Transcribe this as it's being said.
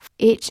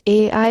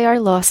hair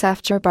loss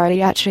after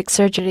bariatric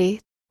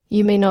surgery.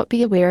 You may not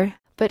be aware,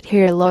 but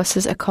hair loss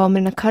is a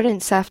common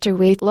occurrence after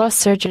weight loss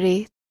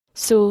surgery.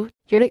 So,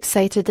 you're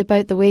excited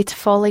about the weight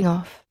falling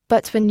off,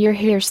 but when your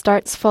hair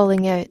starts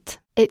falling out,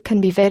 it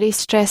can be very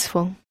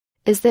stressful.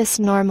 Is this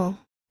normal?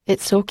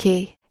 It's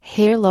okay.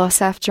 Hair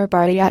loss after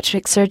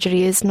bariatric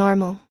surgery is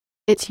normal.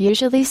 It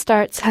usually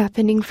starts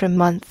happening from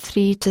month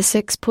 3 to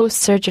 6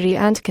 post-surgery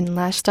and can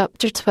last up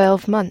to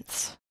 12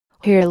 months.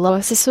 Hair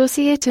loss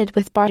associated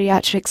with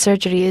bariatric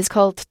surgery is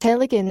called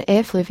telogen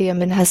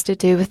effluvium and has to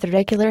do with the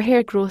regular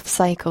hair growth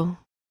cycle.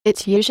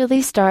 It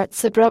usually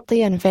starts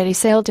abruptly and very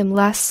seldom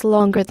lasts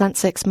longer than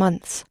 6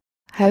 months.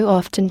 How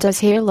often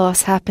does hair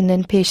loss happen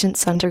in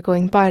patients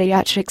undergoing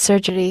bariatric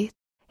surgery?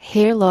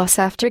 Hair loss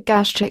after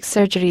gastric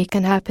surgery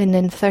can happen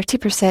in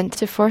 30%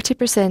 to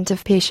 40%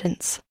 of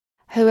patients.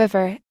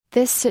 However,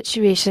 this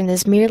situation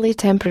is merely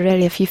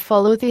temporary if you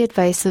follow the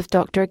advice of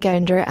Dr.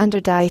 Gounder and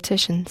her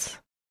dietitians.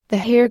 The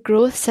hair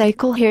growth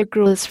cycle. Hair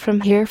grows from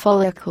hair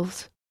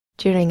follicles.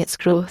 During its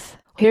growth,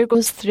 hair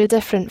goes through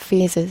different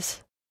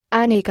phases.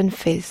 Anagon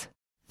phase.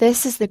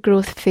 This is the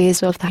growth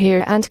phase of the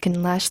hair and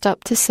can last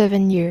up to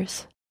 7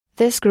 years.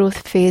 This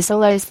growth phase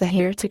allows the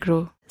hair to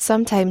grow,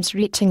 sometimes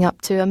reaching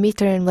up to a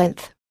meter in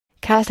length.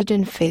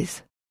 Catagen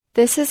phase.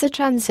 This is a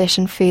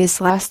transition phase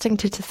lasting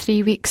 2 to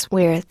 3 weeks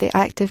where the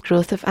active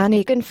growth of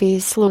anagon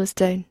phase slows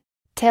down.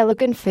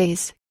 Telogen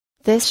phase.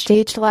 This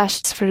stage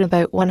lasts for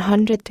about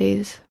 100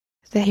 days.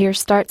 The hair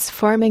starts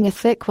forming a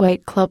thick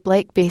white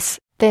club-like base,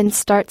 then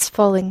starts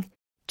falling.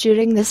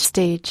 During this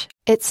stage,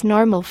 it's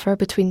normal for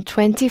between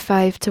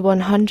 25 to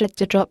 100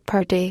 to drop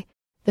per day.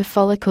 The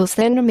follicles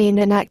then remain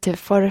inactive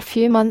for a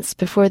few months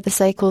before the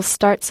cycle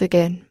starts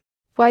again.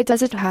 Why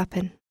does it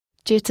happen?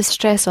 Due to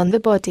stress on the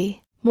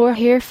body, more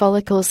hair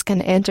follicles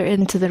can enter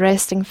into the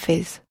resting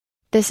phase.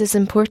 This is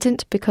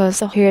important because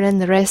the hair in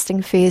the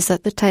resting phase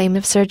at the time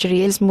of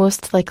surgery is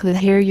most likely the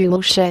hair you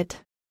will shed.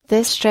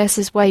 This stress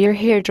is why your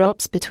hair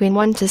drops between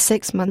 1 to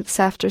 6 months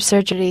after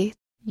surgery,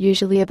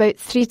 usually about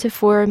 3 to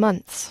 4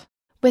 months.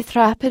 With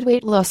rapid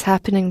weight loss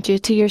happening due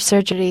to your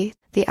surgery,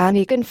 the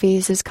anagon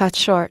phase is cut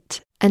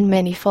short, and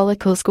many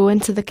follicles go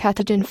into the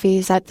catagen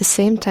phase at the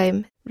same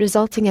time,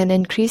 resulting in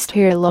increased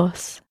hair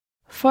loss.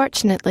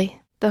 Fortunately,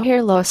 the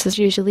hair loss is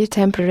usually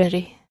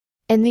temporary.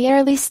 In the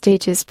early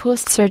stages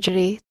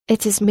post-surgery,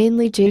 it is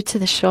mainly due to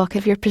the shock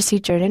of your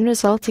procedure and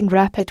resulting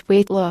rapid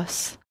weight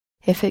loss.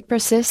 If it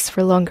persists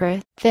for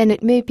longer, then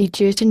it may be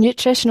due to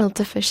nutritional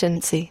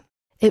deficiency.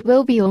 It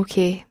will be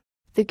okay.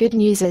 The good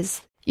news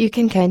is, you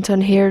can count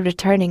on hair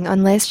returning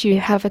unless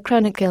you have a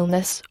chronic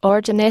illness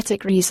or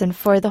genetic reason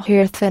for the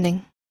hair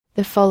thinning.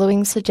 The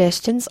following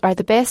suggestions are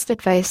the best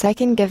advice I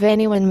can give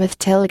anyone with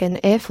telogen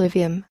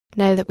effluvium,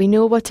 now that we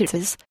know what it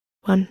is.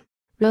 1.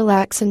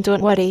 Relax and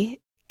don't worry.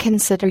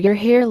 Consider your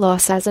hair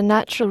loss as a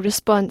natural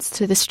response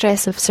to the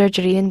stress of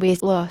surgery and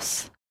weight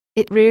loss.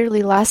 It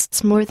rarely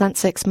lasts more than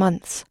 6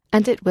 months,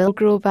 and it will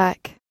grow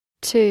back.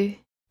 2.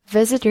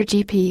 Visit your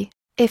GP.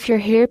 If your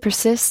hair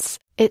persists,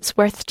 it's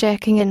worth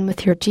checking in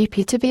with your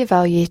GP to be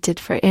evaluated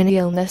for any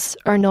illness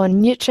or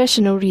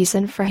non-nutritional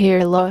reason for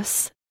hair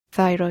loss,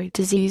 thyroid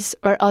disease,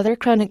 or other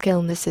chronic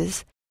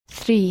illnesses.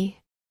 3.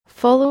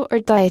 Follow our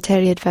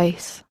dietary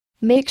advice.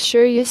 Make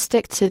sure you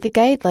stick to the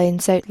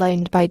guidelines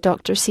outlined by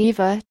Dr.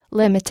 Siva,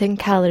 limiting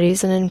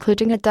calories and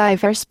including a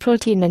diverse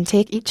protein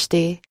intake each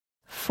day.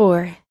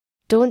 4.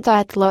 Don't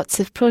add lots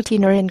of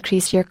protein or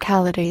increase your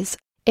calories.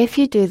 If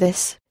you do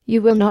this,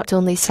 you will not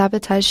only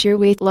sabotage your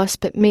weight loss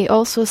but may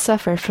also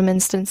suffer from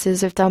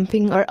instances of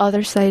dumping or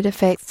other side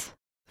effects.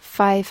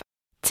 5.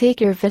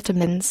 Take your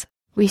vitamins.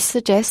 We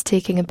suggest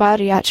taking a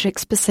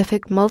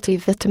bariatric-specific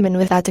multivitamin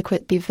with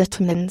adequate B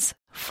vitamins,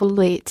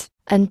 folate,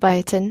 and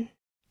biotin.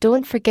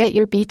 Don't forget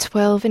your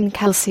B12 and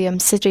calcium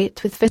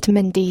citrate with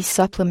vitamin D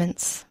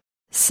supplements.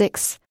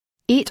 6.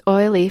 Eat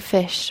oily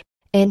fish,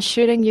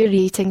 ensuring you're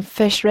eating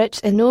fish rich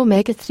in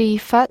omega-3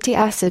 fatty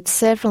acids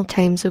several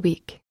times a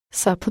week.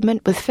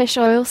 Supplement with fish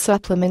oil.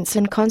 Supplements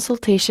in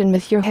consultation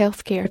with your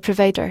healthcare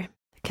provider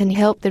can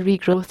help the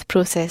regrowth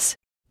process.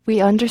 We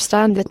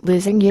understand that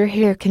losing your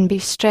hair can be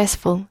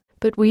stressful,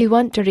 but we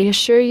want to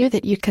reassure you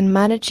that you can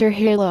manage your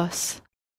hair loss.